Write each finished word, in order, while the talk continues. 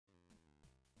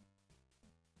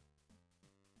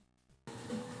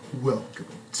Welcome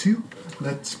to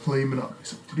Let's Play Monopoly.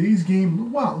 So today's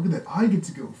game, wow, look at that, I get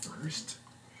to go first.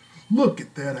 Look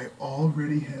at that, I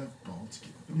already have Baltic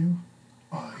Avenue.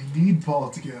 I need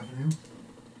Baltic Avenue.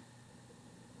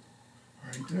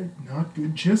 Alright, not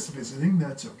good, just visiting,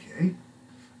 that's okay.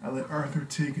 I let Arthur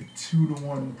take a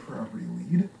 2-1 property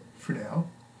lead for now.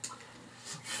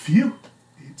 Phew,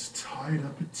 it's tied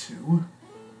up at 2.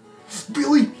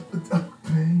 Billy, a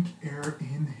bank error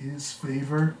in his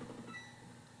favor.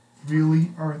 Really,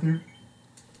 Arthur?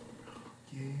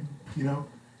 Game,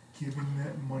 giving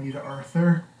that money to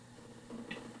Arthur?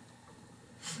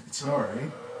 It's alright.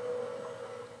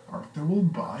 Arthur will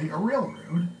buy a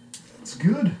railroad. That's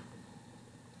good.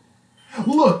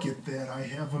 Look at that, I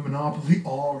have a monopoly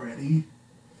already.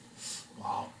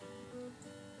 Wow.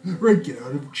 Right, get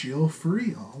out of jail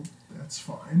free. Oh, that's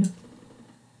fine.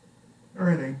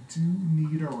 Alright, I do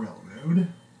need a railroad.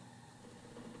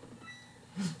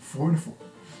 4 to 4.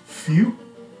 Phew.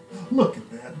 Look at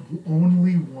that.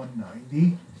 Only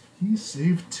 $190. He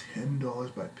saved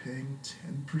 $10 by paying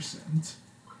 10%.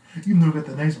 Even though he got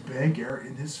the nice bank error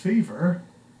in his favor.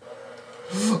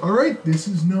 Alright, this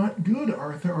is not good.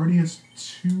 Arthur already has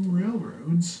 2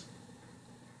 railroads.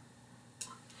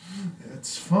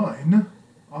 That's fine.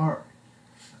 Alright.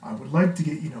 I would like to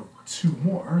get, 2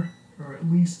 more. Or at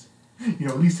least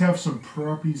have some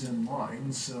properties in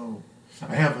line, so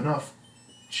I have enough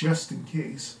just in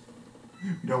case.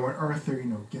 We don't want Arthur,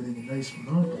 getting a nice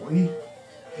monopoly.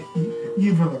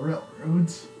 Even the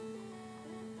railroads.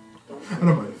 I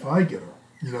don't mind if I get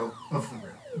get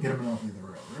a monopoly of the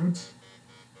railroads.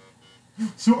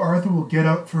 So Arthur will get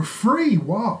out for free.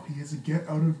 Wow, he has a get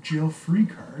out of jail free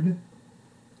card.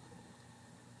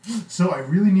 So I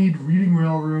really need Reading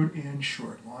Railroad and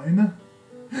Short Line.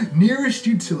 Nearest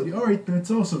utility. Alright, that's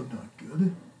also not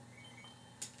good.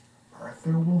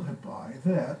 Arthur will buy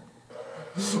that.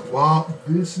 Wow,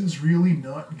 this is really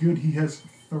not good. He has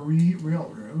 3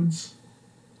 railroads.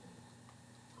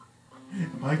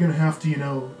 Am I going to have to,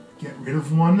 get rid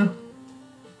of one?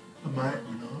 Am I at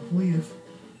monopoly if...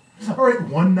 Alright,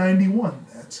 191.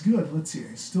 That's good. Let's see.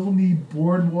 I still need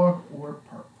Boardwalk or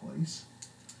Park Place.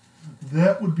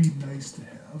 That would be nice to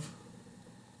have.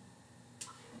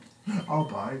 I'll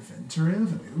buy Venter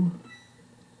Avenue.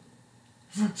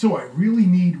 So I really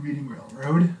need Reading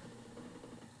Railroad.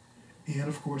 And,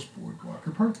 of course, Boardwalk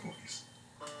or Park Place.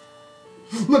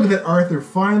 Look at that. Arthur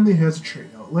finally has a trade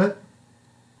outlet.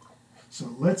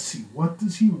 So let's see. What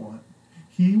does he want?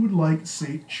 He would like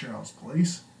St. Charles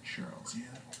Place. Charles,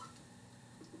 yeah.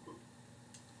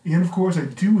 And, of course, I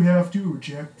do have to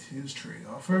reject his trade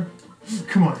offer.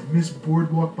 Come on, I missed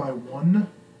Boardwalk by 1.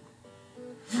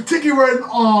 Take it right...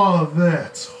 Oh,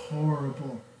 that's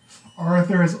horrible.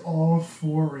 Arthur has all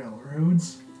 4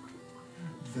 railroads.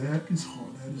 That is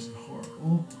horrible. That is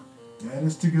horrible. That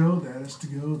is to go, that is to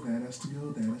go, that has to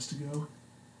go, that has to go.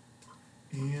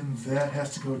 And that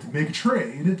has to go to make a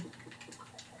trade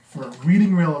for a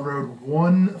Reading Railroad,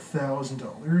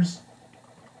 $1,000.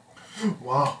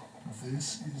 Wow,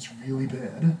 this is really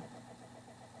bad.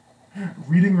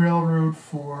 Reading Railroad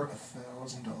for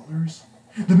 $1,000.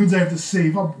 That means I have to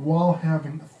save up while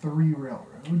having 3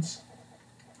 railroads.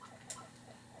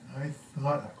 I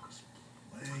thought I was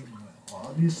playing well.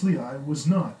 Obviously, I was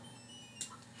not.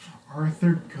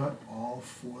 Arthur got all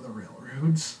 4 of the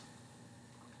railroads.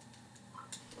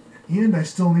 And I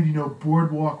still need,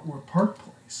 Boardwalk or Park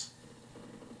Place.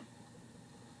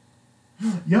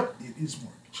 Yep, it is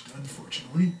mortgaged,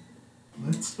 unfortunately.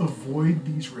 Let's avoid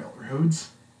these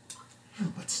railroads.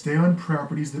 Let's stay on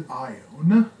properties that I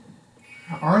own.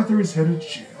 Arthur is headed to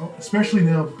jail, especially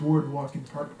now Boardwalk and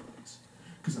Park Place,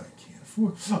 because I can't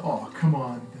afford... Oh, come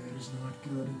on, that is not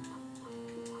good.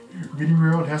 Reading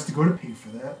Railroad has to go to pay for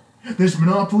that. There's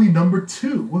Monopoly number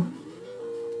 2.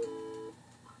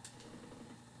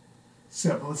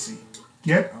 So, let's see.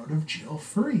 Get out of jail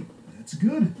free. That's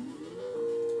good.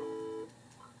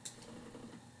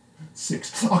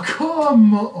 6. Oh,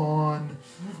 come on.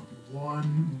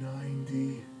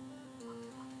 190.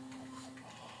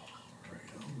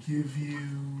 Give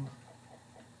you...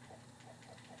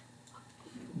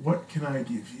 What can I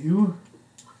give you?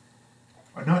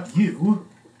 Or not you.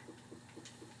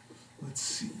 Let's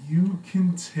see. You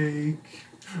can take...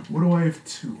 What do I have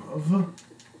 2 of?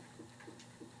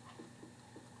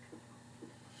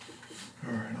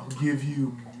 Alright, I'll give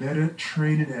you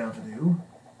Mediterranean Avenue.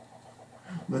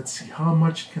 Let's see. How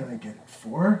much can I get it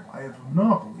for? I have a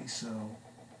monopoly, so...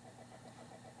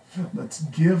 Let's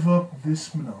give up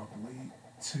this monopoly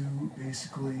to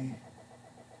basically...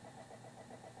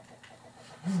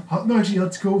 No, actually,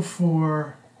 let's go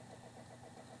for...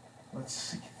 Let's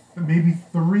see, maybe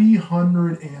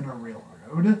 300 and a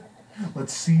railroad.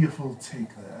 Let's see if he'll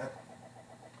take that.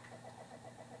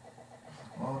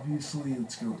 Obviously,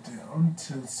 let's go down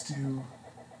to, let's do,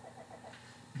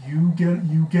 you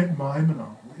get my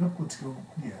monopoly. Oh, let's go,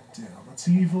 yeah, down. Let's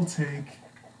see if he'll take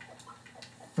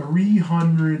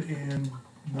 300 and,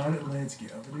 not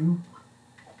Atlantic Avenue.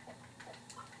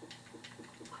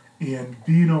 And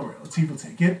B&O Rail. Let's see if he'll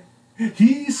take it.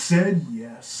 He said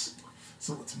yes.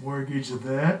 So let's mortgage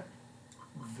that,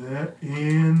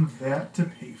 and that to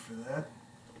pay for that.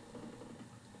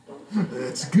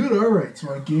 That's good, alright.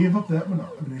 So I gave up that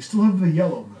monopoly. I mean, I still have the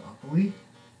yellow monopoly.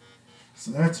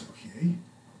 So that's okay.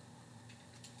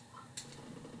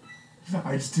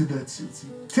 I just did that.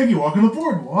 Take you walk on the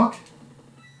boardwalk.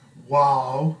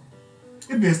 Wow.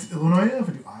 Advanced Illinois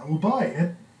Avenue. I will buy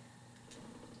it.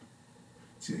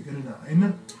 See, I got a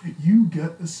 9. You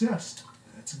get assessed.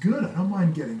 That's good. I don't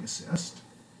mind getting assessed.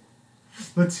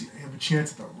 Let's see. I have a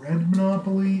chance at the red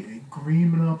monopoly, a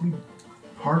green monopoly,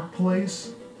 Park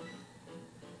Place.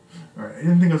 Alright, I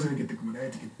didn't think I was going to get the green. I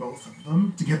had to get both of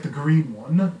them to get the green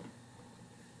one.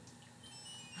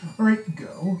 Alright,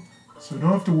 go. So I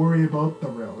don't have to worry about the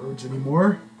railroads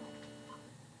anymore.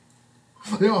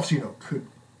 They also, could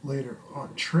later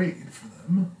on trade for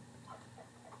them.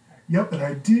 Yep, and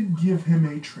I did give him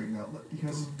a trade outlet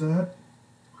because of that.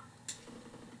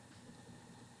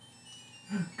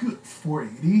 Good,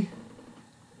 480.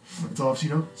 Let's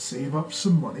also, save up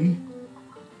some money.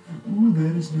 Ooh,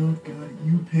 that is not good.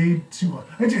 You paid 200.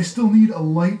 Actually, I still need a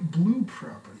light blue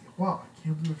property. Wow, I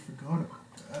can't believe I forgot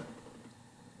about that.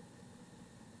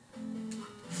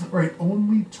 Alright,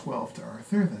 only 12 to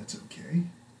Arthur. That's okay.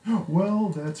 Well,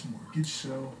 that's mortgage,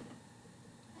 so...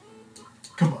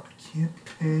 Come on, I can't be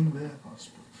paying that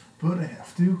hospital, but I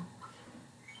have to.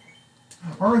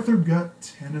 Arthur got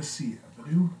Tennessee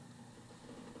Avenue.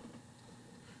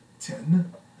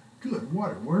 10. Good,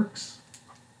 waterworks.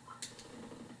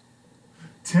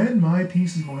 10, my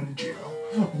piece is going to jail.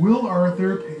 Will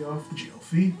Arthur pay off the jail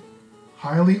fee?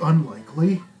 Highly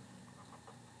unlikely.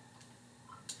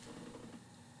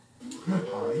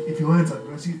 If he lands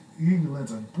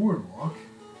on boardwalk,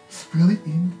 really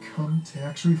income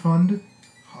tax refund?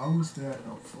 How is that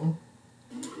helpful?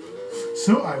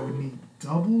 So I would need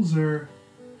doubles or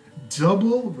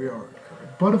double railroad card,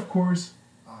 but of course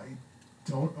I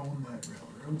don't own that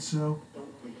railroad, so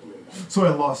I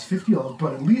lost $50,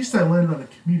 but at least I landed on a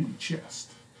community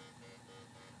chest.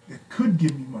 That could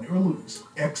give me money or lose.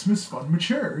 Xmas fund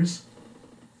matures.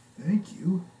 Thank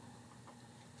you.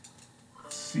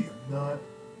 Let's see, I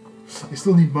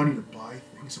still need money to buy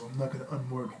things, so I'm not going to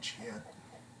unmortgage yet.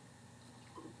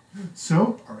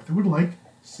 So, Arthur would like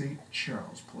St.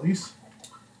 Charles Place.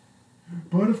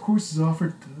 But, of course, his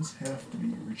offer does have to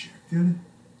be rejected.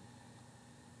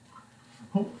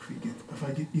 Oh, if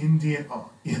I get Indiana... Oh,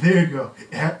 yeah, there you go.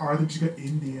 Arthur just got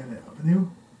Indiana Avenue.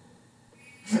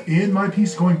 And my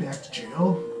piece going back to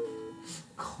jail.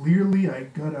 Clearly, I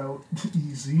got out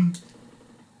easy.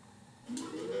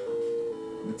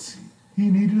 Let's see. He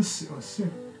needed a sick.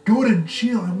 Go to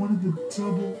jail. I wanted the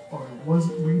double, or I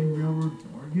wasn't reading railroad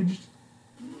mortgaged.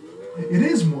 It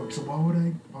is mortgaged, so why would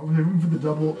I room for the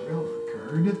double railroad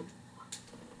card?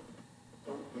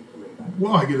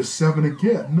 Well, I get a 7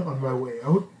 again on my way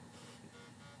out.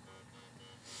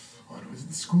 Oh, was it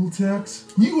the school tax?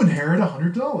 You inherit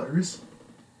 $100.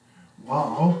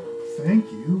 Wow,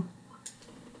 thank you.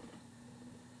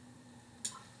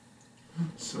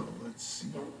 So let's see.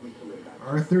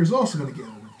 Arthur is also going to get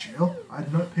out of jail. I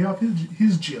did not pay off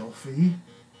his jail fee.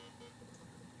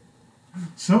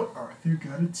 So Arthur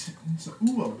got a 10. So,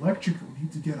 ooh, electric. We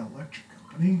need to get an electric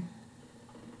company.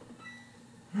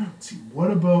 Let's see,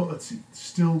 what about, let's see,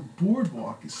 still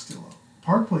Boardwalk is still out.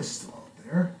 Park Place is still out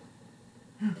there.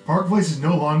 Park Place is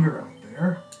no longer out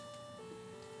there.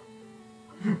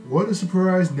 What a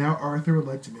surprise. Now Arthur would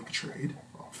like to make a trade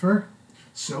offer.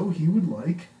 So he would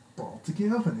like Baltic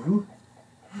Avenue,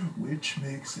 which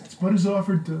makes sense. But his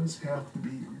offer does have to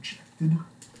be rejected.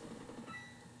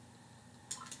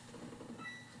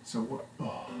 So what?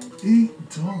 Oh,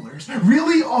 $8.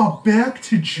 Really? Oh, back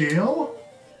to jail?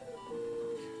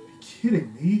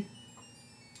 Kidding me?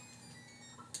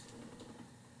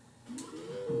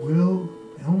 Well,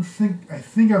 I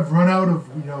think I've run out of,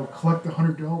 collect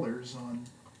 $100 on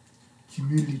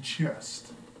community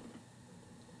chest.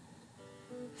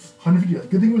 $150.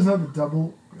 Good thing it was not the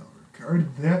double railroad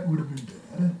card. That would have been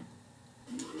bad.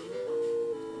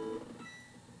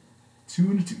 2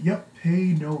 and a 2. Yep,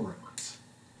 pay no rent.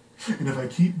 And if I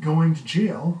keep going to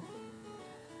jail,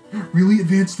 really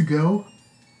advance to go?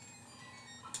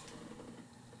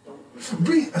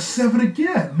 Wait, a 7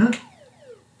 again?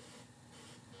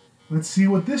 Let's see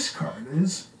what this card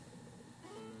is.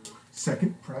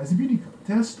 Second prize and beauty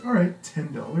contest. Alright,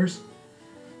 $10.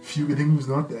 Phew, good thing it was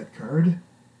not that card.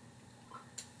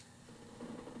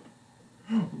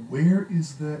 Where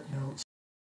is that? No,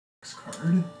 it's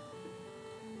card.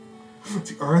 Let's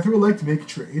see, Arthur would like to make a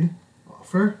trade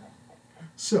offer.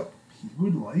 So, he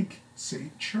would like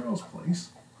St. Charles Place.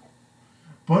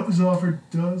 But his offer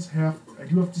does have, I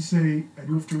do have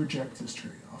to reject his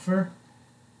trade offer.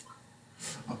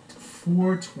 Up to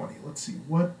 $4.20. Let's see,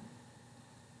 what?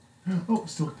 Oh,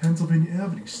 still Pennsylvania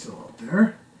Avenue still out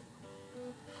there.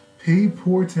 Pay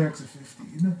poor tax of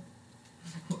 $15.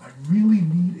 Well, I really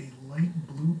need a light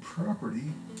blue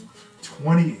property.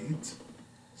 $28.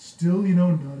 Still, you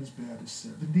know, not as bad as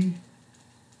 $70.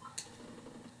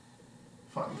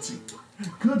 Fine, let's see.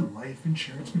 Good life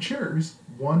insurance matures.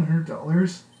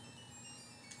 $100.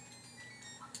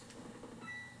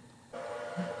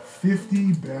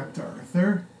 $50 back to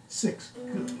Arthur. $6.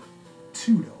 Good.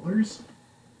 $2.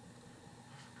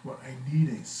 Well, I need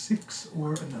a 6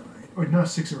 or a 9. Or not a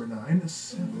 6 or a 9, a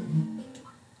 7.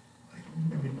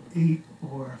 I mean 8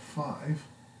 or 5.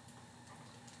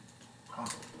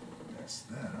 Oh, mess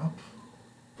that up.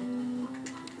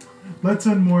 Let's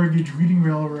unmortgage Reading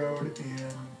Railroad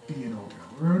and B&O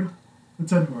Railroad.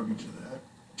 Let's unmortgage that,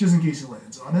 just in case he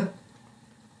lands on it.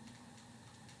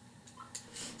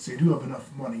 So you do have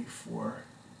enough money for,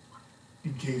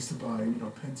 in case to buy, you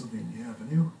know, Pennsylvania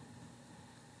Avenue.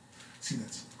 See,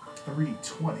 that's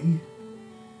 $3.20.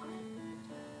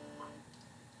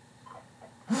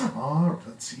 Alright,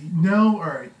 let's see. No,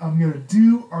 alright, I'm gonna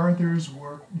do Arthur's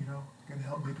work, you know, gonna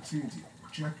help make a series.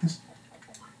 Reject this.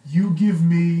 You give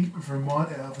me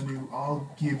Vermont Avenue, I'll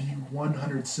give you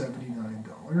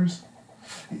 $179.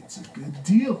 It's a good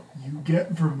deal. You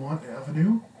get Vermont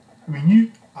Avenue.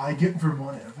 I get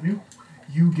Vermont Avenue.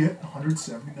 You get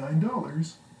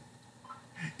 $179.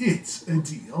 It's a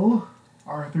deal.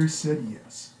 Arthur said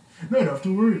yes. No, I don't have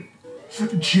to worry.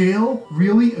 Jail?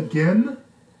 Really? Again?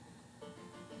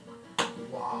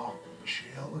 Wow.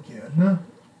 Jail again?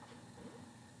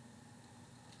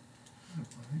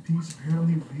 Piece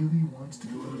apparently really wants to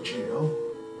go to jail.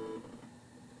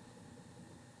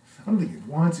 I don't think it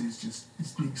wants it,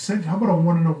 it's being sent. How about a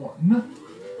 1 and a 1?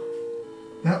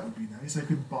 That would be nice. I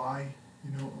could buy,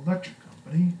 you know, electric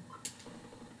company.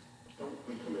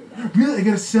 Really? I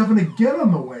got a 7 again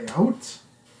on the way out?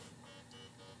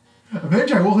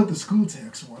 Eventually I will hit the school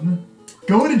tax one.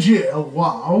 Go to jail.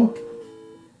 Wow.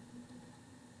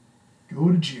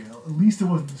 Go to jail. At least it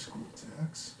wasn't the school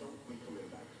tax.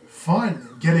 Finally,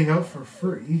 getting out for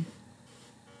free.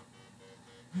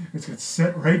 It's got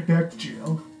sent right back to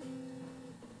jail.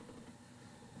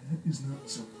 That is not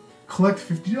so. Collect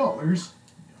 $50.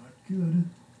 Not good.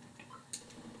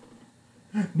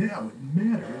 Now it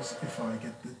matters if I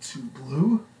get the 2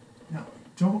 blue. Now I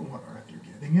don't want Arthur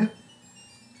getting it.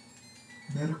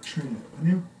 Mediterranean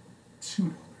Avenue.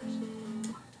 $2.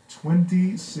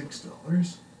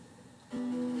 $26.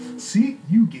 See,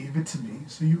 you gave it to me,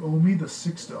 so you owe me the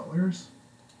 $6.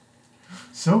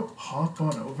 So, hop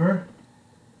on over.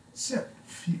 Set.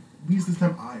 Phew. At least this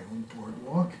time I own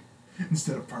Boardwalk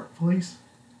instead of Park Place.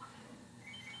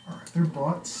 Arthur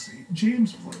bought St.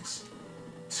 James Place.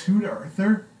 $2 to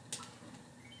Arthur.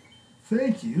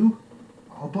 Thank you.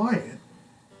 I'll buy it.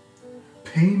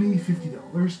 Pay me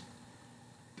 $50.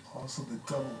 Also, the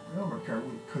double railroad card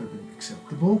could have been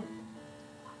acceptable.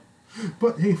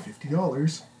 But hey,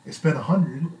 $50. I spent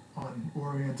 $100 on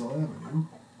Oriental Avenue.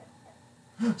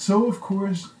 So, of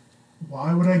course,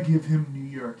 why would I give him New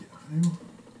York Avenue?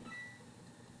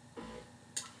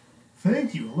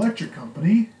 Thank you, electric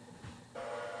company.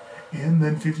 And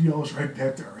then $50 right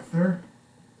back to Arthur.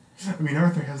 I mean,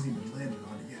 Arthur hasn't even landed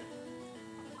on it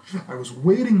yet. I was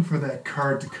waiting for that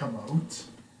card to come out.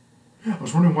 I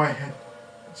was wondering why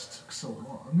this took so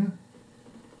long.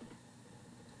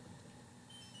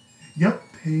 Yep,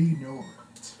 pay no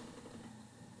rent.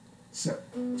 Set.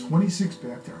 26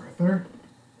 back to Arthur.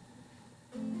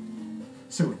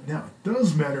 So now it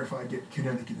does matter if I get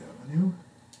Connecticut Avenue.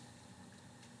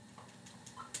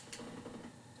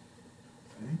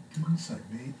 Thank goodness I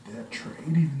made that trade,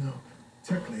 even though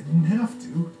technically I didn't have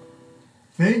to.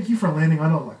 Thank you for landing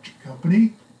on Electric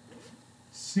Company.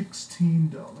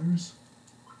 $16.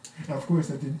 Now, of course,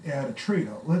 that didn't add a trade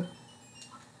outlet.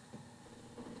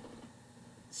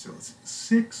 So let's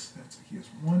see, 6. That's, he has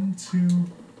 1, 2.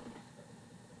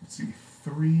 Let's see,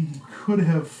 3. He could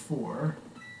have 4.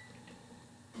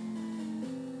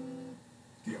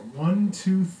 Yeah, 1,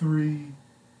 2, 3,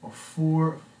 or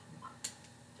 4.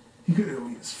 He could have,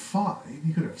 he has 5.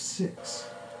 He could have 6.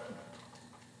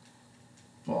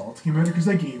 Ball came out because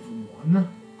I gave him 1.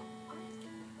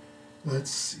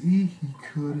 Let's see, he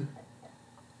could...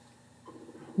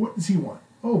 What does he want?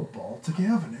 Oh, Baltic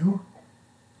Avenue.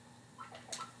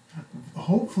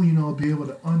 Hopefully, I'll be able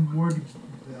to unmortgage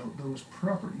those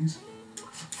properties.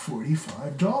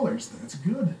 $45, that's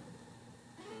good.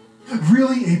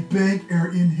 Really, a bank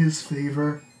error in his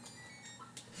favor?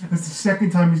 That's the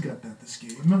second time he's got that this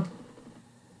game.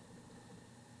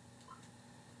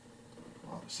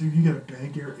 Wow, so he got a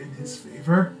bank error in his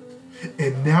favor.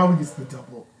 And now he gets the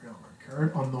double railroad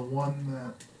card on the one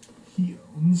that he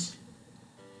owns.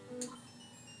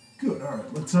 Good,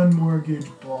 alright, let's unmortgage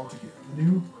Baltic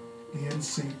Avenue and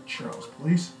St. Charles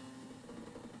Place.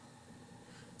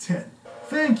 10.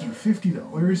 Thank you,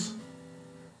 $50.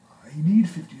 I need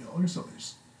 $50, so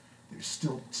there's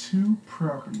still 2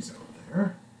 properties out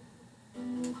there.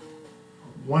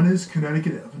 One is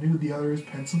Connecticut Avenue, the other is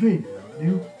Pennsylvania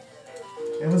Avenue.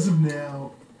 As of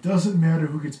now, it doesn't matter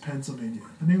who gets Pennsylvania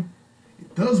Avenue.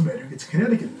 It does matter who gets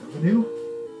Connecticut Avenue.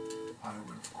 I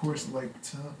would, of course, like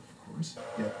to,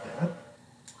 get that.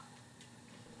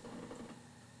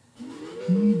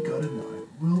 He got a 9.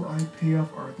 Will I pay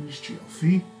off Arthur's jail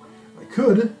fee? I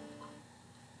could.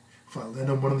 If I land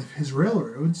on one of his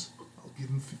railroads, I'll give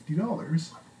him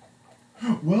 $50.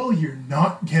 Well, you're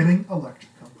not getting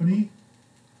Electric Company.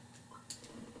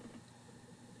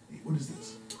 Hey, what is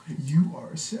this? You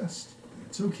are assessed.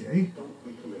 That's okay.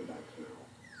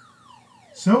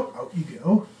 So, out you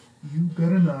go. You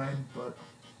got a 9, but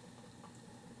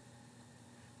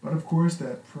of course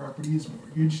that property is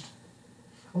mortgaged.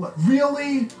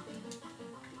 Really?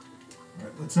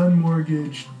 Alright, let's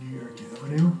unmortgage New York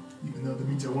Avenue, even though that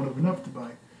means I won't have enough to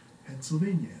buy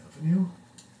Pennsylvania Avenue.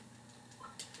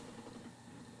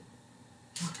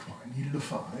 Come on, I needed a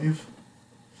 5.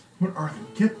 What, Arthur?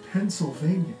 Get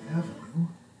Pennsylvania Avenue.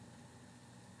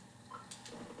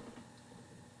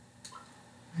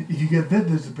 If you get that,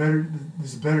 there's a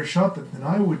better shot than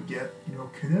I would get,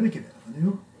 Connecticut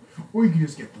Avenue. Or you can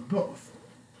just get them both.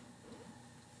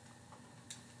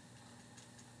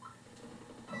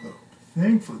 Although,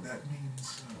 thankfully, that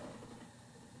means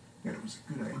that it was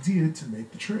a good idea to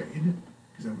make the trade,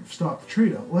 because I would have stopped the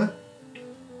trade outlet.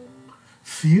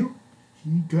 Phew,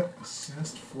 he got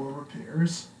assessed for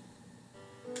repairs.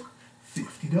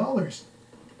 $50.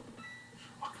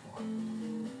 Oh, come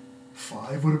on.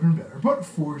 5 would have been better, but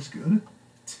 4 is good.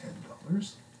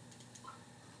 $10.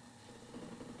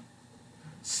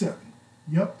 7.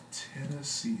 Yup,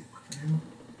 Tennessee Avenue.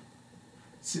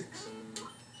 6.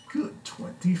 Good,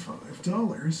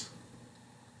 $25.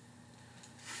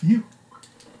 Phew.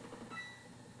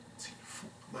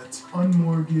 Let's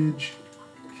unmortgage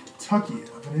Kentucky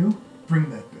Avenue. Bring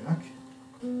that back.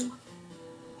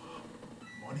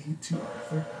 Money to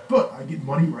Arthur. But I get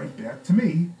money right back to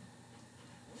me.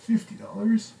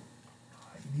 $50.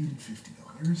 I needed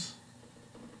 $50.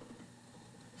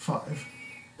 5.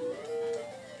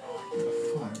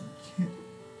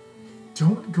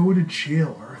 Don't go to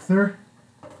jail, Arthur.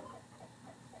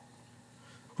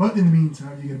 But in the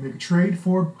meantime, you're going to make a trade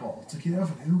for Baltic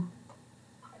Avenue.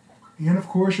 And of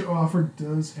course, your offer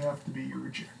does have to be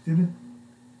rejected.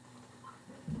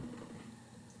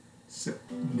 So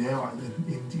now I live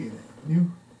in Indiana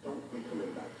Avenue.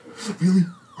 Really?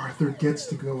 Arthur gets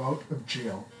to go out of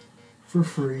jail for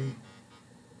free.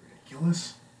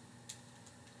 Ridiculous.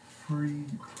 Free.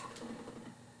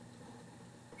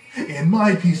 And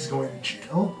my piece is going to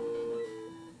jail.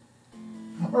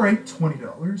 Alright,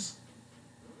 $20.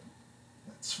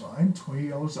 That's fine.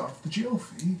 $20 off the jail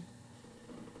fee.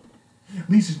 At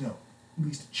least a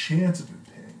chance of him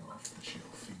paying off the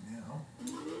jail fee now.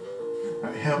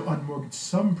 I have unmortgaged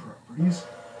some properties.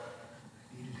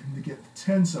 I needed him to get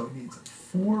 10, so he needs a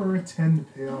 4 or a 10 to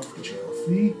pay off the jail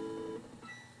fee.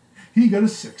 He got a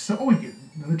 6, so he get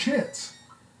another chance.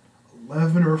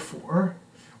 11 or 4.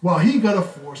 Well, he got a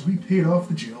 4, so he paid off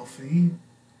the jail fee.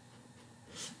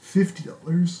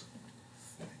 $50.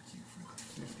 Thank you for the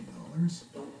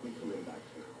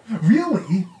 $50.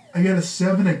 Really? I got a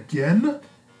 7 again?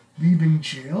 Leaving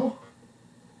jail?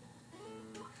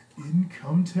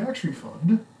 Income tax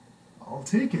refund. I'll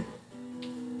take it.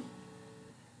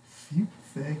 Phew,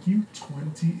 thank you.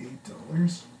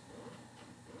 $28.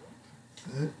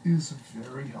 That is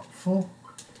very helpful.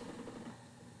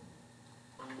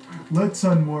 Let's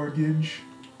unmortgage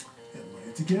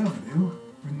Atlantic Avenue.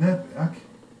 Bring that back.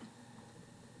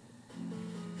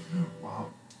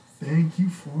 Wow. Thank you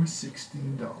for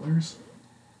 $16.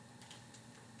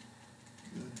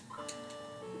 Good.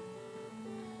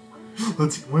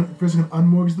 Let's see. First, I'm going to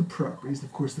unmortgage the properties.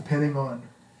 Of course, depending on,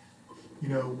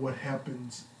 what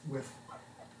happens with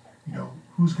you know,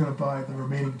 who's going to buy the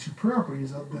remaining 2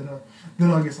 properties,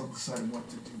 then I guess I'll decide what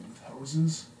to do with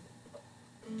houses.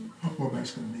 Or am I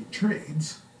just going to make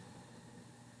trades?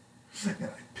 And I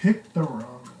picked the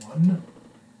wrong one.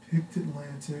 Picked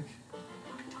Atlantic.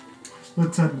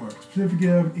 Let's unmark Pacific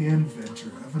Ave and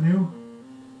Venture Avenue.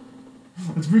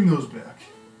 Let's bring those back.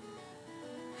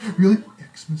 Really?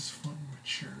 Xmas Fund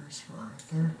matures for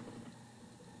Arthur.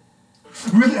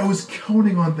 Really? I was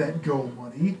counting on that go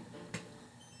money.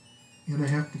 And I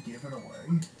have to give it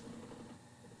away.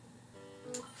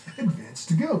 Advance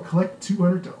to go. Collect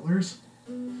 $200.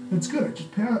 That's good.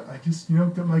 I just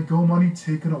got my go money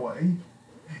taken away.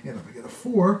 And if I get a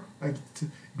 4, I get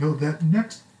to that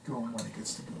next go money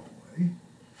gets to go away.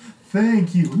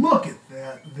 Thank you. Look at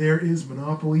that. There is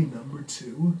Monopoly number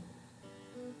 2.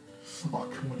 Oh,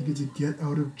 come on. He gets a get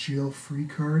out of jail free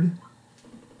card.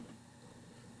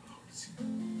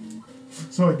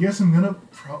 So I guess I'm going to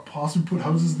possibly put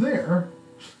houses there.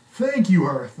 Thank you,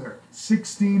 Arthur.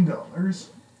 $16.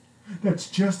 That's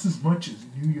just as much as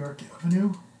New York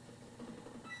Avenue.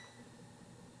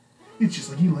 It's just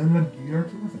like he landed on New York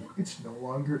Avenue. It's no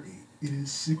longer 8. It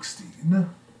is 16.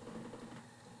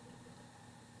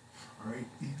 Alright,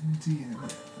 Indiana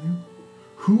Avenue.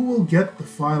 Who will get the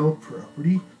final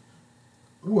property?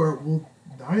 Or will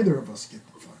neither of us get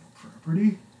the final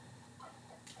property?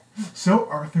 So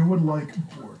Arthur would like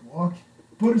Boardwalk,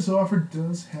 but his offer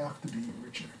does have to be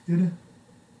rejected.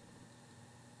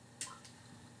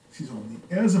 He's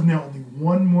as of now, only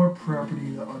 1 more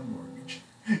property to unmortgage.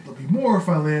 There'll be more if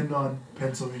I land on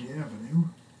Pennsylvania Avenue.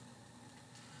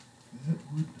 That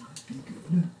would not be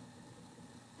good.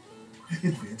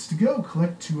 Advance to go.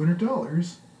 Collect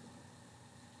 $200.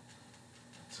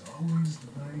 It's always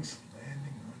nice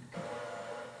landing on go.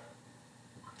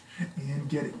 And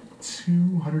getting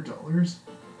 $200.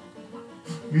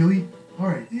 Really?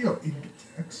 Alright, income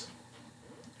tax.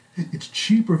 It's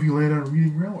cheaper if you land on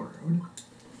Reading Railroad.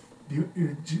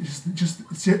 It's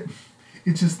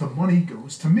just the money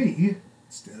goes to me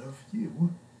instead of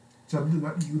you. It's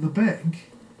not you, the bank.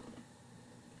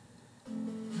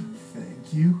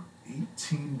 Thank you.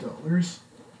 $18.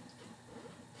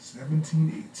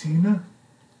 17, 18.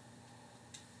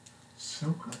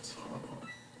 So let's hop on.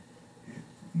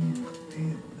 We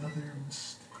made another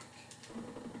mistake.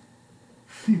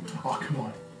 Phew. Oh, come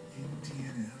on.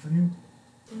 Indiana Avenue.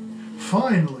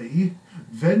 Finally,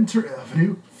 Venture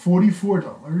Avenue,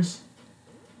 $44.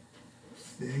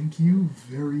 Thank you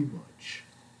very much.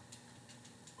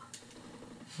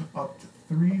 Up to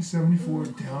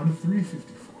 $374, down to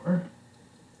 $354.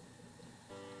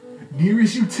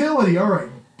 Nearest utility, alright,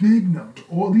 big number.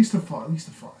 Oh, at least a 5,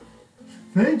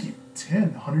 Thank you,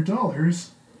 $100.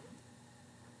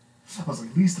 I was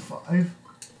like, at least a 5.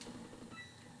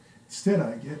 Instead,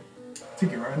 I get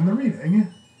ticket right on the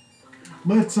reading.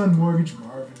 Let's unmortgage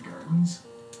Marvin Gardens.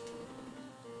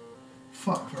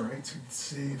 5, alright, so we can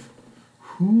save.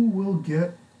 Who will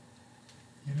get,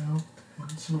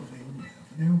 Pennsylvania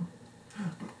Avenue?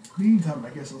 But meantime, I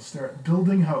guess I'll start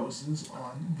building houses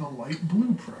on the light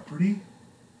blue property.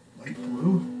 Light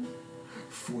blue.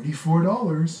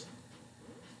 $44.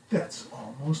 That's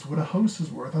almost what a house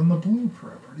is worth on the blue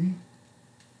property.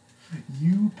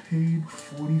 You paid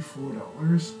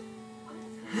 $44.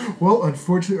 Well,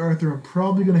 unfortunately, Arthur, I'm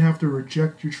probably going to have to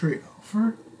reject your trade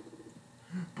offer.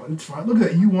 But it's fine. Look at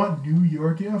that. You want New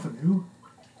York Avenue.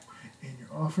 And your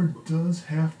offer does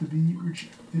have to be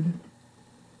rejected.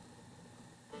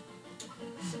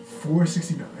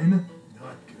 $469.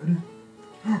 Not good.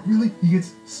 Really? He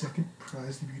gets second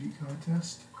prize the beauty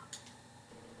contest?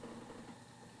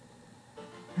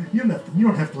 You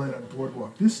don't have to land on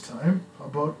Boardwalk this time. How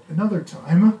about another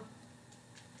time?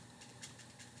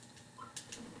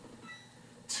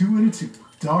 2 and a 2.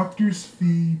 Doctor's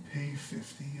fee, pay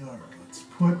 $50. Alright, let's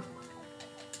put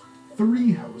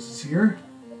 3 houses here.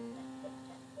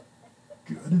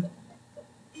 Good.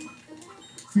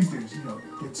 These days,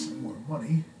 get some more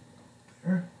money.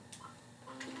 There.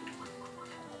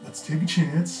 Let's take a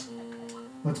chance.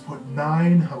 Let's put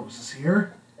 9 houses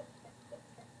here.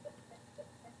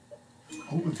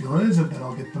 Oh, if he lands it, then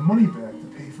I'll get the money back to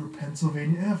pay for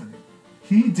Pennsylvania Avenue.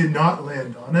 He did not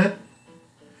land on it.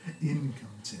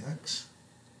 Income tax.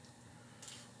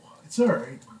 Well, it's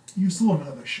alright. You still have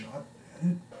another shot at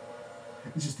it.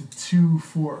 It's just a 2,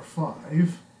 4,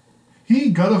 5. He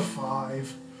got a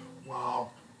 5.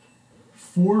 Wow.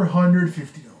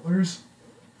 $450.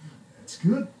 That's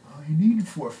good. All you need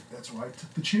for. That's why I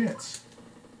took the chance.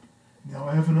 Now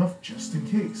I have enough just in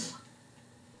case.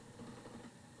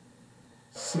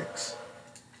 6.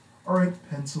 Alright,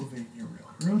 Pennsylvania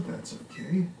Railroad, that's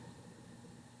okay.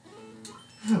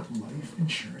 Life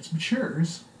insurance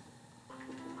matures.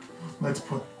 Let's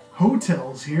put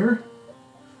hotels here.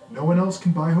 No one else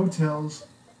can buy hotels.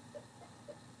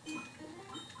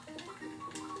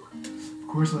 Of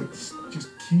course, like, just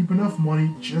keep enough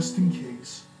money just in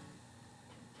case.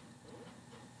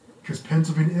 Because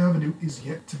Pennsylvania Avenue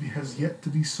has yet to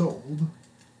be sold.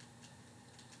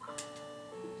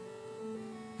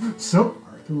 So,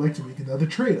 Arthur would like to make another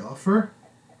trade offer.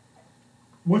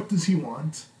 What does he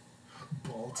want?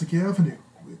 Baltic Avenue.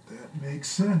 That makes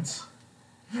sense.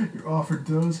 Your offer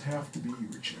does have to be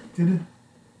rejected.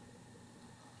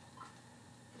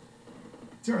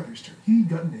 It's Arthur's turn. He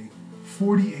got an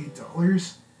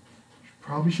 $48.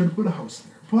 Probably should have put a house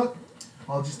there, but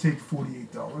I'll just take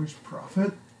 $48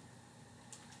 profit.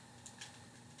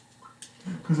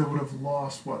 Because I would have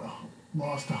lost, what,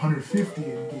 lost 150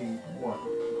 and gained what?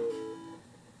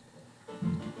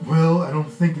 Well, I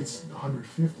don't think it's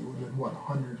 150. It would have been, what,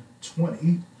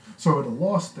 120? So I would have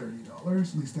lost $30,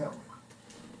 at least that way.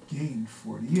 Gained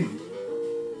 48.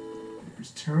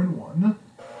 There's turn 1.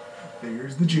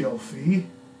 There's the jail fee.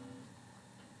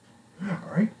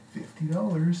 Alright,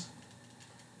 $50.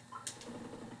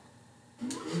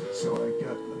 So I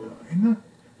got the 9.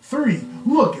 3.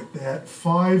 Look at that.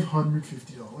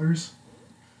 $550. That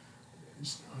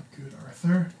is not good,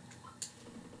 Arthur.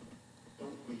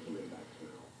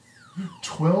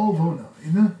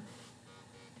 1209.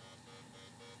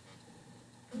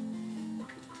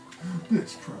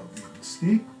 This is probably a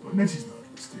mistake, but next is not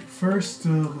a mistake. First,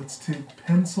 let's take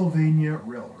Pennsylvania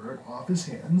Railroad off his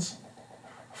hands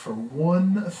for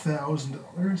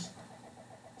 $1,000.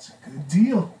 It's a good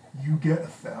deal. You get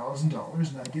 $1,000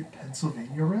 and I get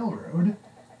Pennsylvania Railroad.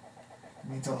 It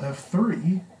means I'll have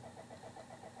 3.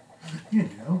 You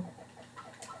know,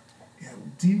 it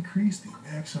will decrease the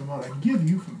maximum amount I can give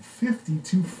you from 50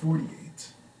 to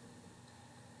 48.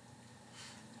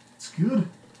 It's good.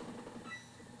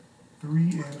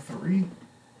 3 and 3.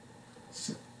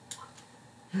 So,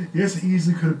 yes, I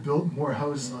easily could have built more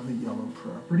houses on the yellow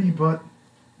property, but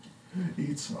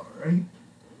it's alright.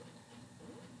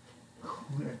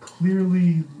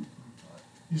 Clearly,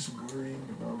 just worrying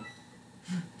about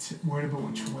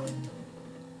which one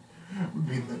would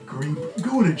be in the green.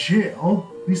 Go to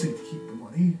jail. At least I get to keep the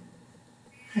money.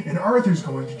 And Arthur's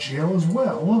going to jail as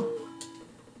well.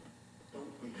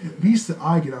 At least that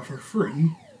I get off for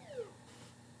free.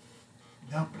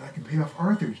 No, but I can pay off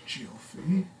Arthur's jail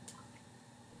fee.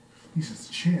 At least it's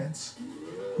a chance.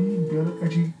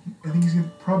 Actually, I think he's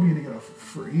probably going to get off for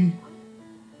free.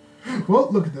 Well,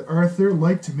 look at that. Arthur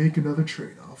liked to make another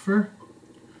trade offer.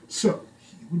 So,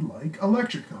 he would like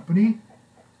electric company.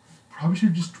 Probably should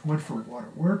have just went for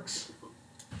waterworks.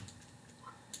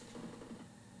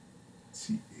 Let's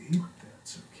see, 8.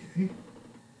 That's okay.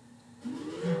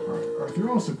 Alright, Arthur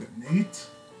also got an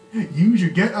 8. Use your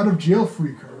get out of jail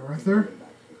free card, Arthur.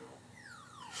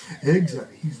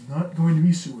 Exactly. He's not going to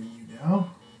be suing you now.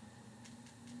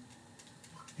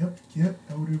 Yep, get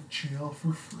out of jail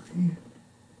for free.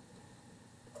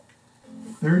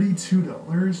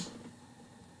 $32.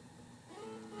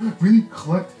 Really?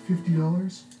 Collect $50? That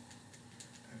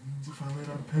means if I land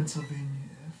on Pennsylvania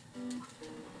F.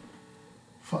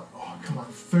 Oh, come on.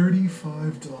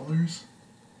 $35.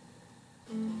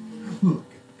 Look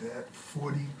at that.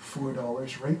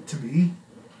 $44 right to me.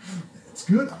 That's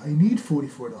good. I need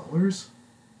 $44.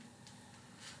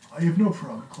 I have no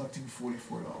problem collecting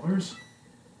 $44.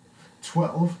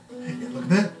 12. And look at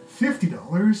that.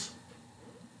 $50.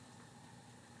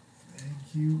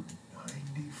 Thank you.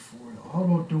 $94. How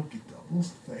about don't get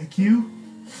doubles? Thank you.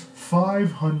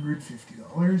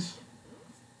 $550.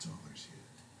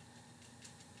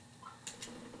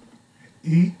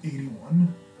 Here. $881.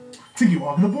 Think you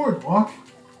walk on the boardwalk.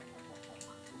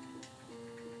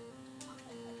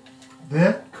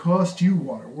 That cost you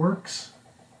waterworks.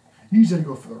 Usually I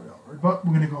go for the railroad, but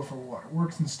we're going to go for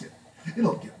waterworks instead.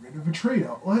 It'll get rid of a trade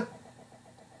outlet.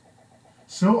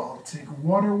 So I'll take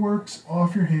waterworks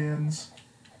off your hands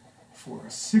for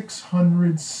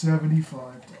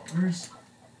 $675.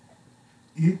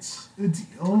 It's a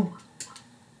deal.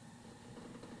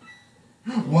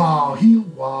 Wow,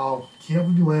 can't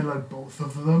believe you landed on both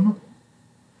of them.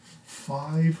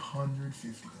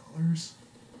 $550.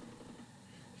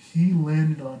 He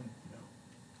landed on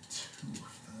 2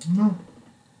 of them.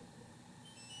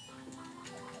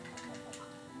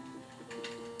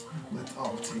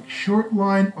 I'll take short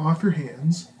line off your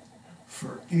hands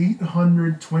for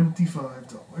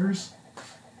 $825.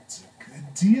 It's a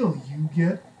good deal. You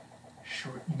get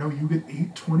you get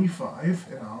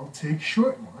 $825, and I'll take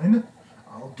short line.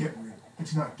 I'll get rid of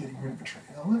it's not getting rid of a trade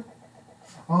outlet.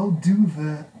 I'll do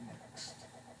that next.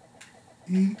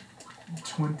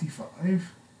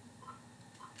 825.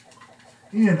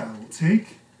 And I will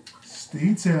take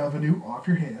States Avenue off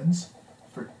your hands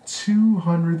for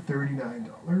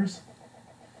 $239.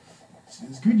 This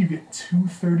is good. You get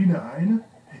 $239,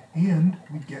 and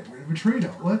we get rid of a trade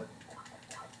outlet.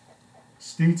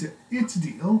 States it's a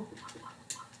deal.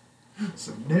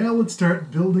 So now let's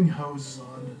start building houses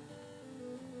on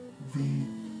the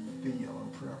yellow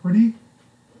property.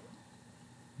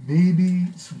 Maybe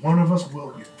one of us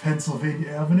will get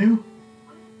Pennsylvania Avenue.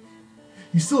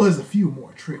 He still has a few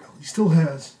more trade outlets. He still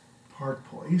has Park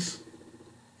Place.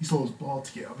 He still has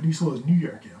Baltic Avenue. He still has New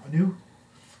York Avenue.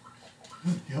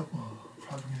 Yep,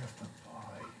 probably gonna have to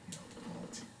buy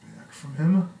Baltic back from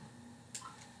him.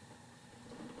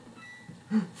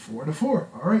 4 to 4.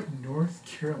 All right, North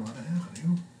Carolina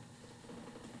Avenue.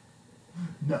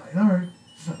 9. All right.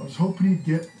 I was hoping he'd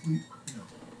get,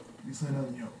 he's land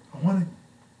on, I want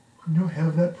to,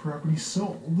 have that property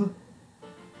sold.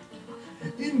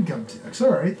 Income tax.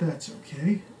 All right, that's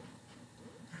okay.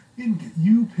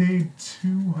 You paid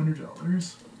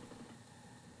 $200.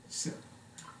 7.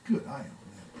 Good, I own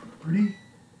that property.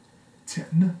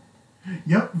 10.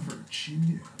 Yep,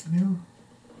 Virginia Avenue.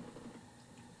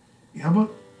 How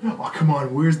about, oh, come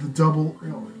on, where's the double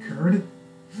railroad card?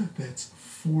 That's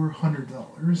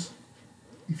 $400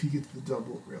 if you get the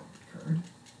double railroad card.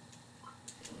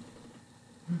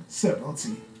 7, let's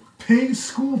see. Pay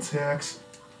school tax.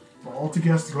 Baltic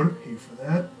has to go to pay for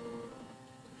that.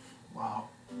 Wow.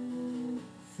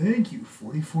 Thank you,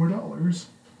 $44.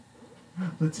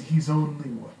 Let's see, he's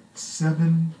only,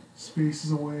 7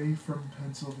 spaces away from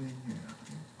Pennsylvania Avenue.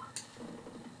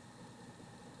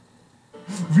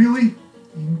 Really?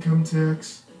 Income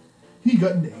tax? He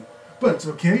got an 8, but it's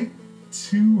okay.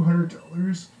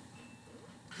 $200.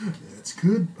 That's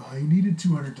good. I needed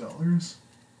 $200.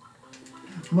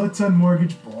 Let's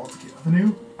unmortgage Baltic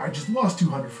Avenue. I just lost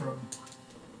 $200 from,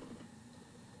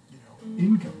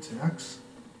 income tax.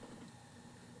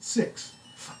 6.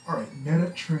 All right,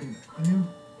 Mediterranean Avenue.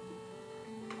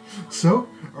 So,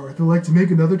 Arthur would like to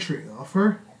make another trade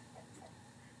offer.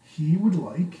 He would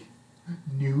like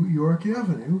New York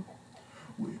Avenue,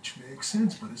 which makes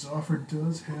sense, but his offer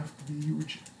does have to be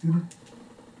rejected.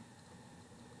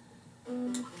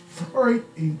 All right,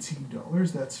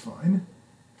 $18, that's fine.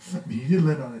 I mean, he did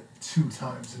land on it 2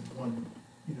 times in one,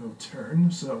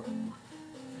 turn, so I'm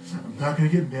not going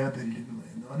to get mad that he didn't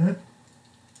land on it.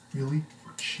 Really?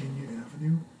 Virginia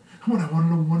Avenue? Come on, I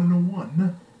wanted a 1 and a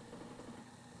 1.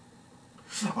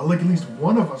 I'd like at least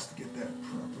one of us to get that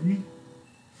property.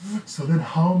 So then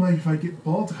how am I, if I get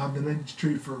Baltic, and then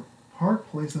trade for Park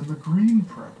Place on the green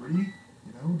property,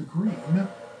 the green.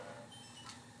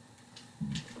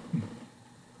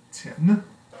 10.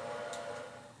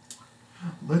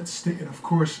 Let's stay, and of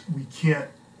course we can't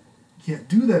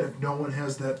do that if no one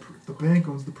has that, the bank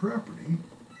owns the property.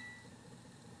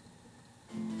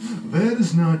 That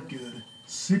is not good.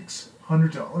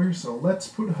 $600, so let's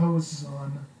put houses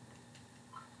on.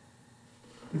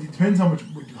 It depends how much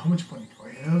money do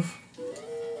I have.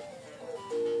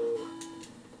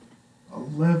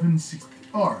 1160.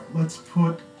 Alright, let's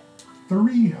put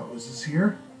 3 houses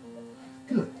here.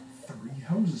 Good. 3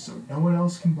 houses, so no one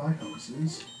else can buy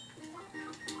houses.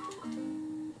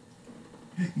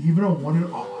 Even a 1 and,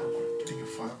 I'm getting a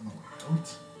 5 on the way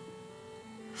out.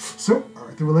 So,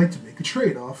 Arthur would like to make a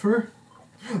trade offer.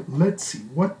 Let's see,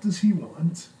 what does he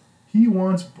want? He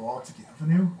wants Baltic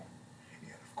Avenue.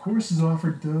 And of course his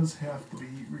offer does have to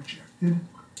be rejected.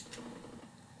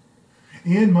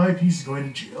 And my piece is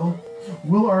going to jail.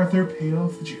 Will Arthur pay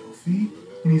off the jail fee?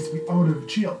 He needs to be out of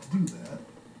jail to do that.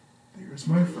 There's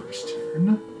my first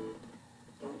turn.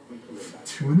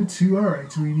 2 and a 2.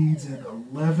 Alright, so he needs an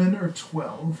 11 or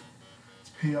 12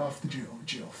 to pay off the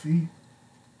jail fee.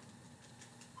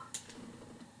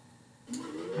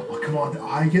 Oh, come on, did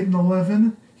I get an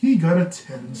 11? He got a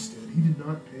 10 instead. He did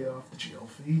not pay off the jail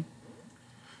fee.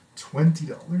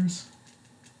 $20.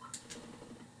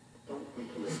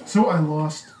 So I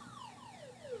lost,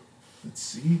 let's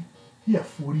see,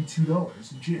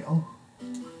 $42 in jail.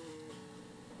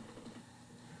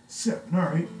 7,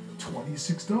 alright,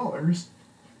 $26.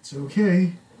 It's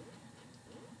okay.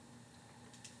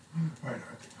 Alright,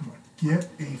 come on, get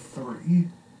a 3.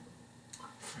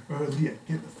 Yeah,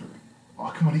 get a 3.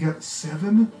 Oh, come on, he got a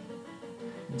 7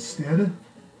 instead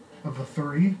of a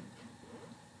 3.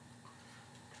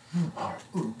 Alright,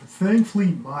 but thankfully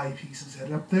my piece is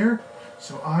headed up there,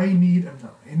 so I need a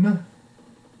 9.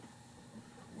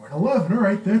 Or an 11,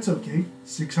 alright, that's okay.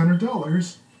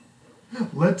 $600.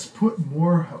 Let's put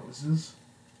more houses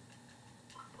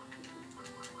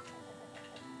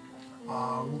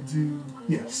We'll do,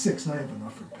 yeah, 6. I have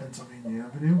enough for Pennsylvania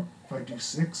Avenue. If I do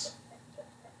 6.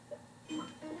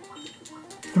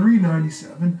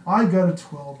 $3.97. I got a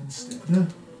 12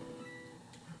 instead.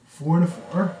 4 to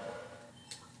 4.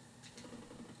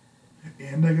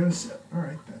 And I got a 7.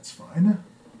 Alright, that's fine.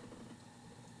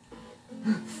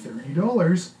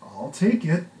 $30. I'll take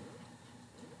it.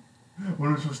 What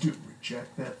am I supposed to do?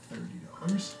 Reject that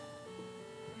 $30?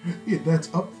 Yeah,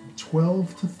 that's up from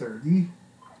 12 to 30.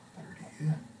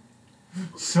 30.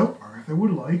 So Arthur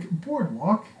would like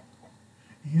Boardwalk.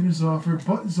 And his offer,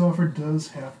 but his offer does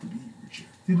have to be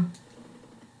rejected.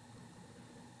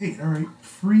 8. Alright,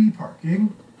 free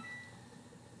parking.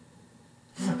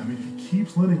 I mean, if he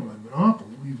keeps letting him a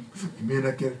monopoly, we may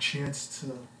not get a chance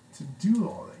to do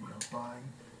all that, you know,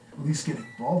 buying, at least getting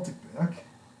Baltic back.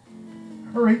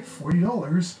 Alright,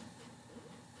 $40.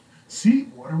 See,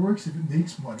 Waterworks, if it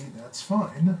makes money, that's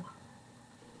fine.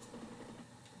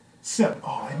 7.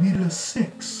 Oh, I needed a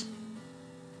 6.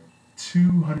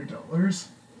 $200.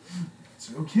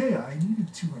 It's okay, I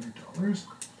needed $200.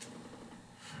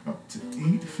 Up to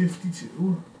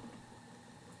 $852.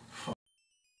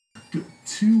 Good.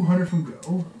 200 from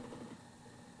go.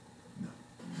 No.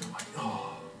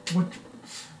 Oh, what?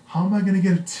 How am I going to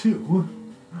get a 2?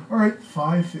 Alright,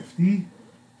 $550.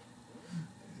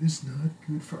 That is not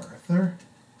good for Arthur.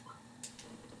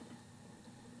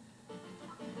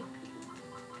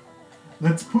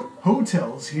 Let's put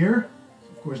hotels here.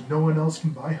 Of course, no one else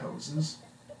can buy houses.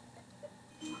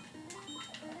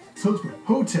 So let's put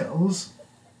hotels.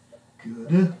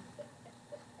 Good.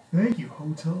 Thank you,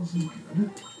 hotels is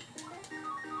good.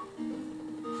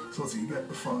 So let's see, you got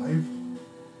the 5.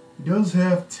 He does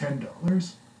have $10.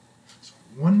 So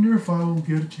I wonder if I will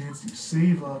get a chance to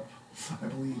save up, I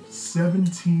believe,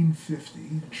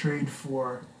 $17.50 to trade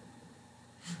for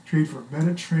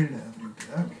Mediterranean Avenue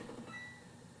back.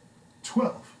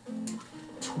 12.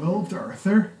 12 to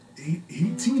Arthur.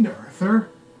 18 to Arthur.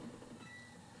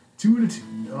 2 to 2,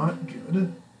 not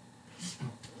good.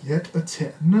 Get a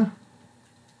 10.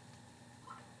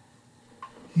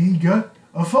 He got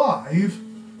a 5.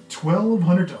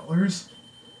 $1,200. That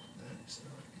is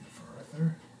not good for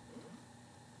Arthur.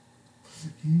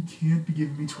 He can't be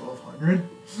giving me $1,200.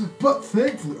 But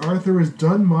thankfully, Arthur has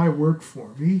done my work for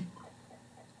me.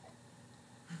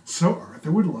 So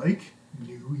Arthur would like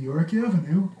New York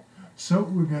Avenue. So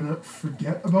we're going to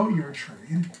forget about your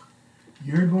trade.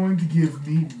 You're going to give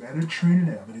me Mediterranean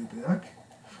Avenue back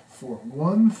for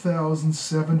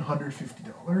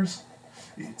 $1,750.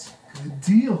 It's a good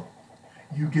deal.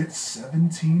 You get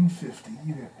 $1,750.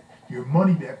 You get your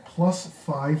money back plus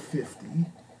 $550.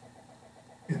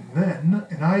 And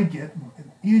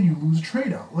you lose a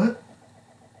trade outlet.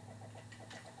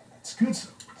 That's good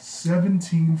stuff.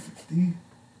 $1,750.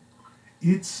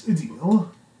 It's a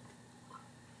deal.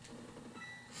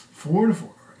 4 to 4.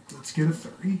 All right, let's get a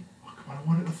 30. Oh, come on, I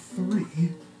wanted a 3.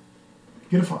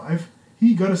 Get a 5.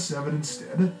 He got a 7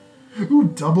 instead. Ooh,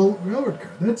 double railroad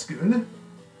card. That's good.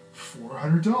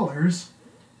 $400.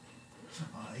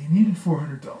 I needed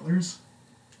 $400.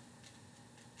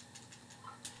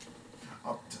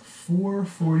 Up to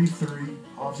 $443.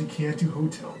 Obviously can't do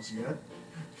hotels yet.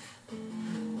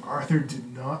 Arthur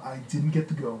did not. I didn't get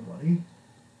the go money.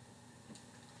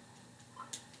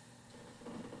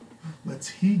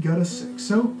 He got a 6.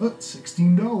 So,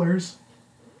 $16.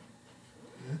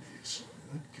 That is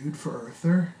good for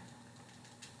Arthur.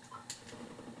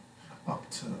 Up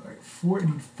to, alright, 4, I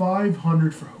need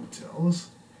 500 for hotels.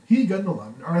 He got an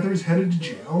 11. Arthur's headed to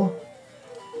jail.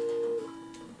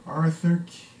 Arthur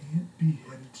can't be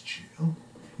headed to jail.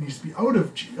 He needs to be out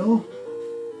of jail.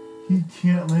 He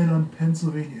can't land on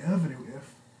Pennsylvania Avenue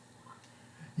if,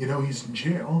 he's in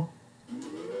jail.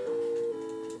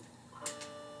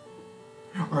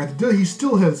 Alright, he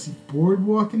still has the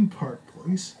Boardwalk and Park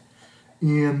Place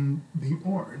and the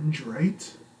orange,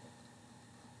 right?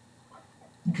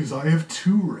 Because I have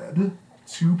 2 red,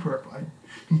 2 purple.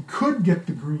 He could get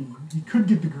the green. He could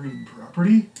get the green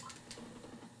property.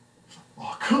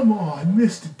 Oh, come on. I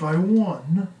missed it by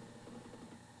 1.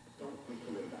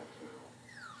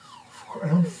 I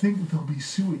don't think they'll be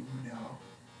suing you now.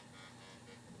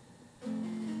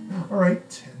 Alright,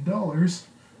 $10.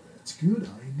 That's good.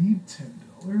 I need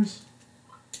 $10.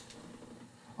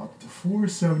 Up to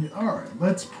 $470. Alright,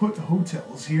 let's put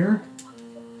hotels here.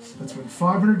 Let's put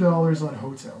 $500 on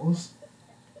hotels.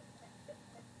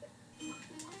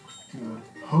 Good.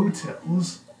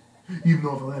 Hotels. Even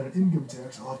though if I add an income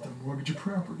tax, I'll have to mortgage a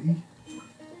property.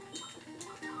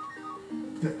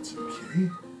 That's okay.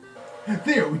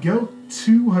 There we go.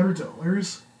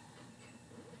 $200.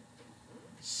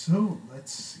 So,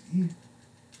 let's see.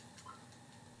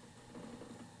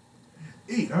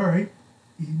 8, alright.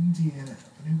 Indiana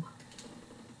Avenue.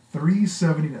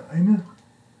 379.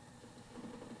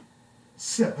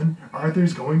 7.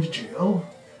 Arthur's going to jail.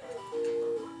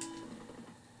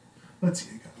 Let's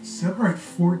see, I got 7. Alright,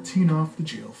 14 off the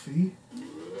jail fee.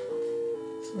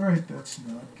 Alright, that's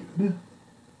not good.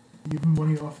 Even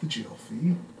money off the jail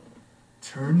fee.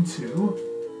 Turn 2.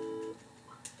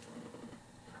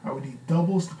 I would need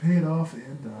doubles to pay it off,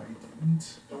 and I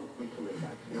didn't.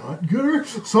 Not good.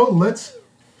 So let's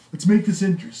make this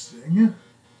interesting.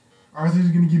 Arthur's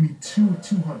gonna give me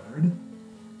 200.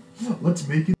 Let's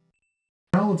make it.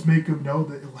 Now let's make him know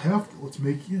that he'll have to. Let's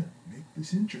make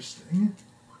this interesting.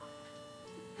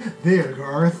 There you go,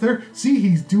 Arthur. See,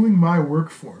 he's doing my work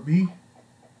for me.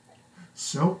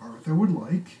 So Arthur would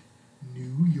like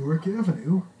New York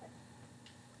Avenue.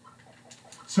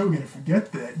 So we're gonna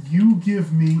forget that. You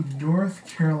give me North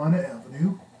Carolina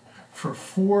Avenue for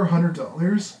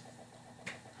 $400.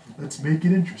 Let's make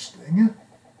it interesting.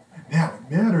 Now it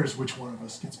matters which one of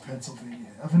us gets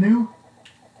Pennsylvania Avenue.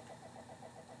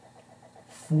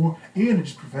 And it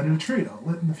just prevented a trade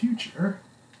outlet in the future.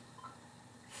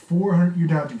 400, you're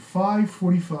down to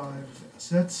 545 of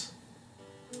assets.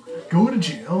 Go to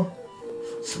jail.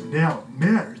 So now it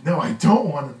matters. Now I don't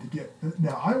want him to get,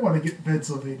 now I want to get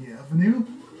Pennsylvania Avenue.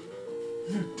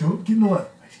 Don't get an 11.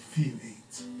 I feel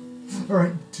 8.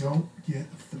 Alright, don't get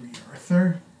a 3,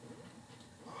 Arthur.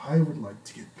 I would like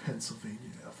to get Pennsylvania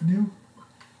Avenue.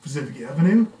 Pacific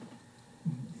Avenue.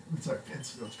 It's like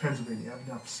Pennsylvania Avenue,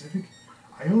 not Pacific.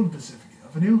 I own Pacific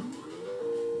Avenue.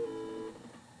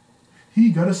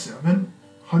 He got a 7.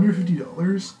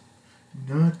 $150.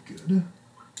 Not good.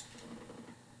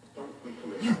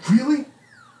 Really?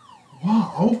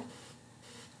 Wow.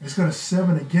 I just got a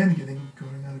 7 again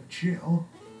going out of jail.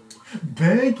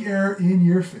 Bank error in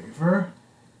your favor.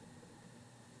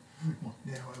 Well,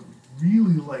 now I would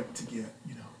really like to get,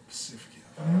 Pacific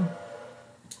Avenue.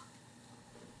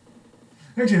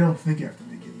 Actually, I don't think I have to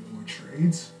make any more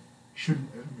trades.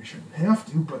 We shouldn't have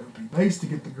to, but it would be nice to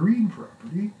get the green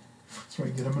property so I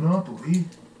can get a monopoly.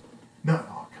 No,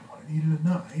 oh, come on, I needed a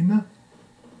 9.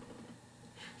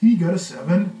 He got a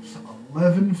 7.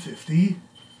 $11.50.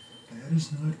 That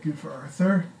is not good for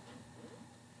Arthur.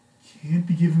 Can't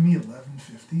be giving me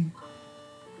 $11.50.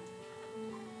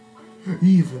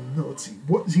 Even though, let's see,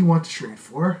 what does he want to trade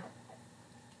for?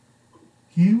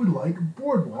 He would like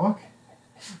Boardwalk.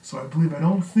 So I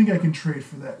don't think I can trade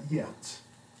for that yet.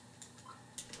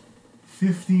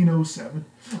 1507.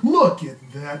 Look at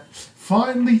that.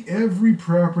 Finally, every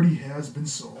property has been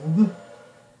sold.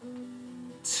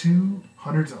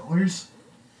 $200.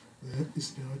 That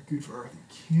is not good for Arthur.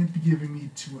 You can't be giving me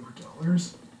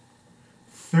 $200.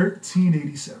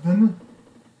 1387.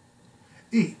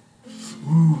 8.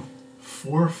 Ooh,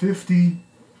 450.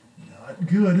 Not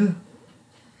good.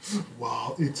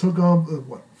 Wow, it took at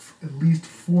least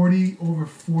over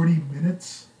 40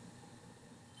 minutes.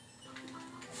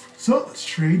 So let's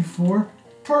trade for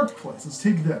Park Place. Let's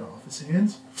take that off his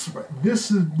hands. Right, this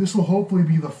will hopefully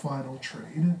be the final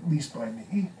trade, at least by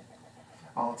me.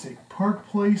 I'll take Park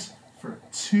Place for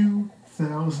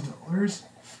 $2,000.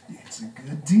 It's a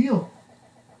good deal.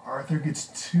 Arthur gets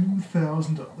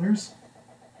 $2,000,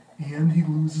 and he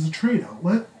loses a trade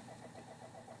outlet.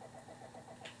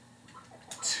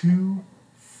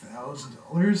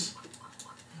 $2,000.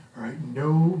 All right,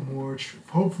 no more.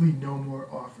 Hopefully, no more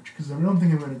offers, because I don't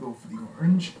think I'm going to go for the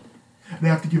orange. And I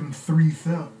have to give him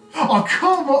 $3,000. Oh,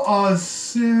 come on,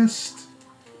 assist!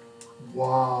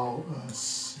 Wow,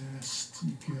 assist!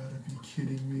 You gotta be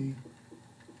kidding me.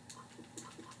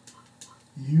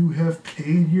 You have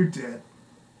paid your debt.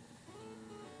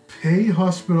 Pay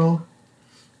hospital.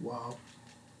 Wow.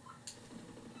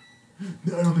 I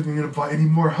don't think I'm going to buy any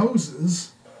more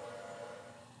houses.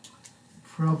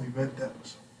 Probably meant that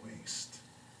was a waste.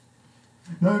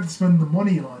 Now I have to spend the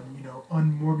money on,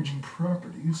 unmortgaging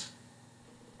properties.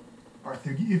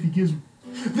 Arthur, if he gives me...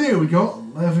 There we go,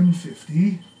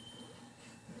 $11.50.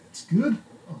 That's good.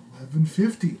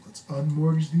 $11.50. Let's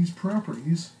unmortgage these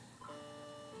properties.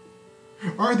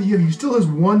 Arthur, he still has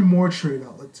one more trade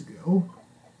outlet to go.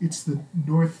 It's the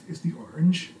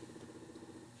orange.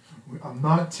 I'm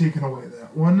not taking away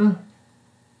that one.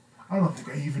 I don't think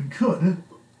I even could.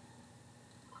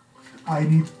 I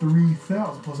need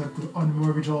 $3,000, plus I have to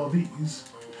unmortgage all of these.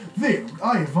 There,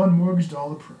 I have unmortgaged all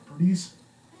the properties.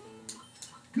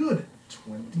 Good,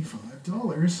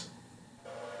 $25.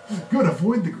 Good,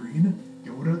 avoid the green.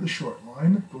 Go to the short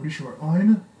line. Go to short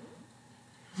line.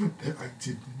 I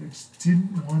just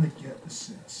didn't want to get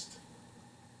assessed.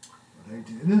 But I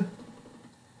did.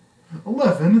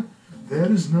 11.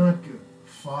 That is not good.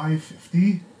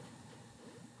 $5.50.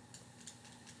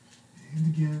 And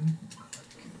again, not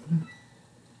good.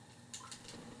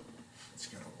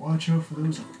 Just gotta watch out for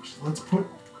those overs.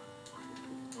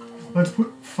 Let's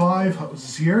put 5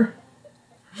 houses here.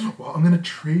 Well, I'm gonna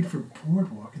trade for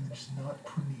Boardwalk and then just not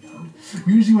put any out.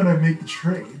 Usually when I make the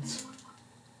trades,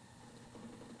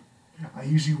 I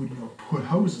usually would, put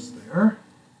houses there.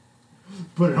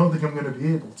 But I don't think I'm gonna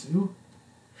be able to.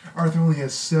 Arthur only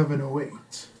has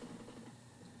 708.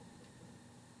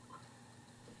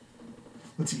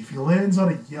 Let's see, if he lands on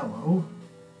a yellow,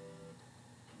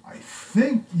 I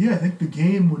think the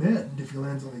game would end if he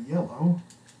lands on a yellow.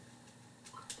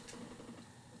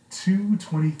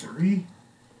 223.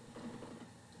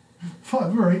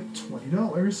 5, alright,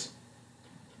 $20.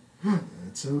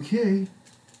 That's okay.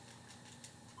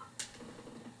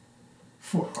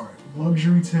 4, alright,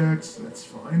 luxury tax, that's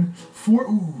fine. 4,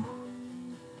 ooh.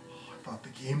 I thought the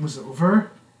game was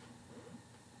over.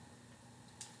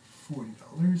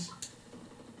 $40.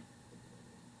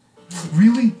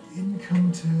 Really?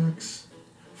 Income tax?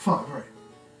 5, right.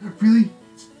 Really?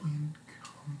 It's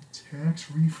income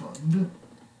tax refund.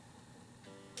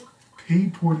 Pay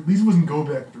port. At least it wasn't go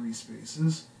back 3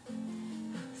 spaces.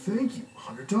 Thank you.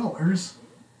 $100.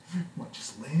 What,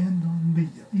 just land on the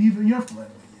yellow? Even, you have to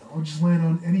land on the yellow. Just land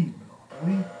on any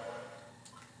monopoly.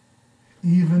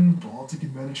 Even, Baltic,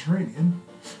 and Mediterranean.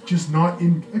 Just not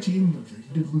in. Actually, income tax.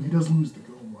 He does lose the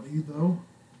go money, though.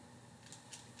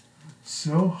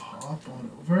 So, hop on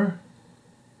over.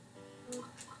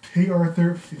 Pay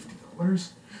Arthur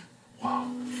 $50. Wow,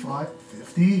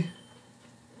 $550.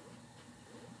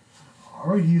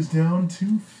 Alright, he is down to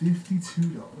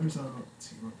 $52. Let's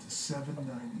see, we're up to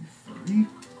 $793.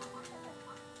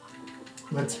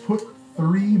 Let's put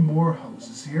 3 more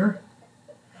houses here.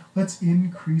 Let's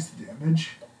increase the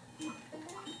damage. He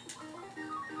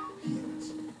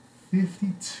has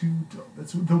 $52.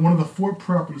 That's one of the 4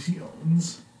 properties he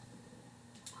owns.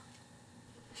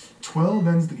 12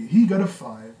 ends the game. He got a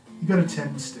 5. He got a 10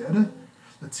 instead.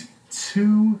 Let's see.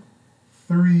 2,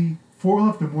 3, 4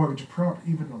 left to mortgage a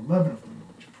property. Even 11 of them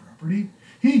mortgage a property.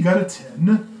 He got a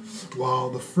 10. Wow,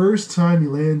 the first time he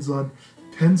lands on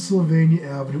Pennsylvania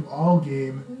Avenue all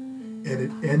game, and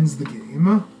it ends the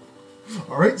game.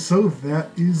 Alright, so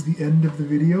that is the end of the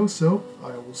video. So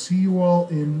I will see you all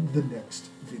in the next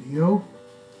video.